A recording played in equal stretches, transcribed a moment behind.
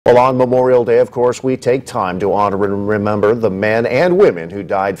Well, on Memorial Day, of course, we take time to honor and remember the men and women who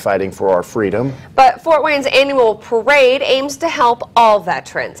died fighting for our freedom. But Fort Wayne's annual parade aims to help all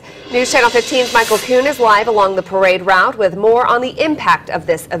veterans. News Channel 15's Michael Kuhn is live along the parade route with more on the impact of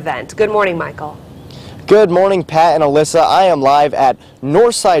this event. Good morning, Michael. Good morning, Pat and Alyssa. I am live at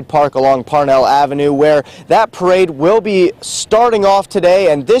Northside Park along Parnell Avenue, where that parade will be starting off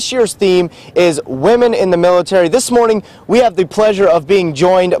today, and this year's theme is Women in the Military. This morning, we have the pleasure of being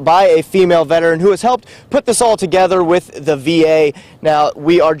joined by a female veteran who has helped put this all together with the VA. Now,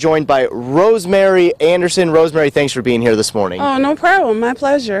 we are joined by Rosemary Anderson. Rosemary, thanks for being here this morning. Oh, no problem. My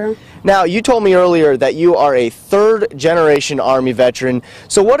pleasure. Now, you told me earlier that you are a third-generation Army veteran.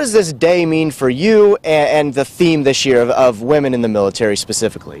 So what does this day mean for you and the theme this year of women in the military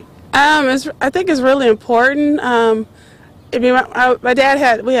specifically? I think it's really important. My dad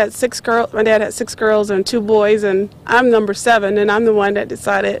had 6 girls. My dad had 6 girls and 2 boys, and I'm number 7, and I'm the one that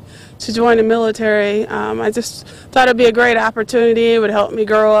decided to join the military. I just thought it'd be a great opportunity. It would help me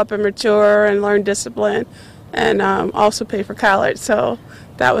grow up and mature and learn discipline, and also pay for college. So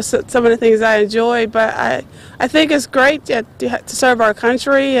that was some of the things I enjoyed, but I think it's great to serve our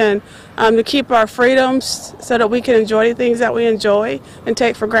country and to keep our freedoms so that we can enjoy the things that we enjoy and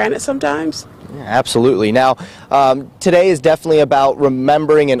take for granted sometimes. Yeah, absolutely. Now, today is definitely about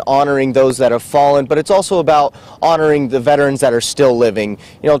remembering and honoring those that have fallen, but it's also about honoring the veterans that are still living.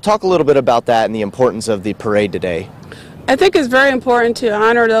 You know, talk a little bit about that and the importance of the parade today. I think it's very important to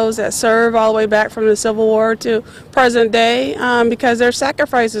honor those that serve all the way back from the Civil War to present day, because their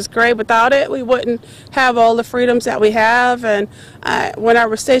sacrifice is great. Without it, we wouldn't have all the freedoms that we have. And when I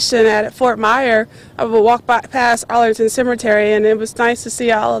was stationed at Fort Myer, I would walk past Arlington Cemetery, and it was nice to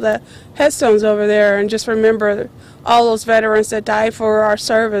see all of the headstones over there and just remember all those veterans that died for our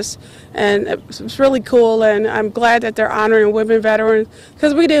service. And it was really cool, and I'm glad that they're honoring women veterans,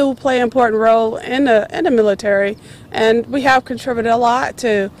 because we do play an important role in the military, and we have contributed a lot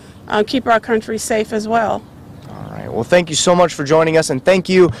to keep our country safe as well. All right. Well, thank you so much for joining us, and thank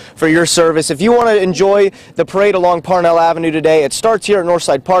you for your service. If you want to enjoy the parade along Parnell Avenue today, it starts here at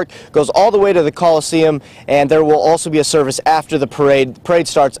Northside Park, goes all the way to the Coliseum, and there will also be a service after the parade. The parade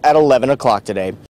starts at 11 o'clock today.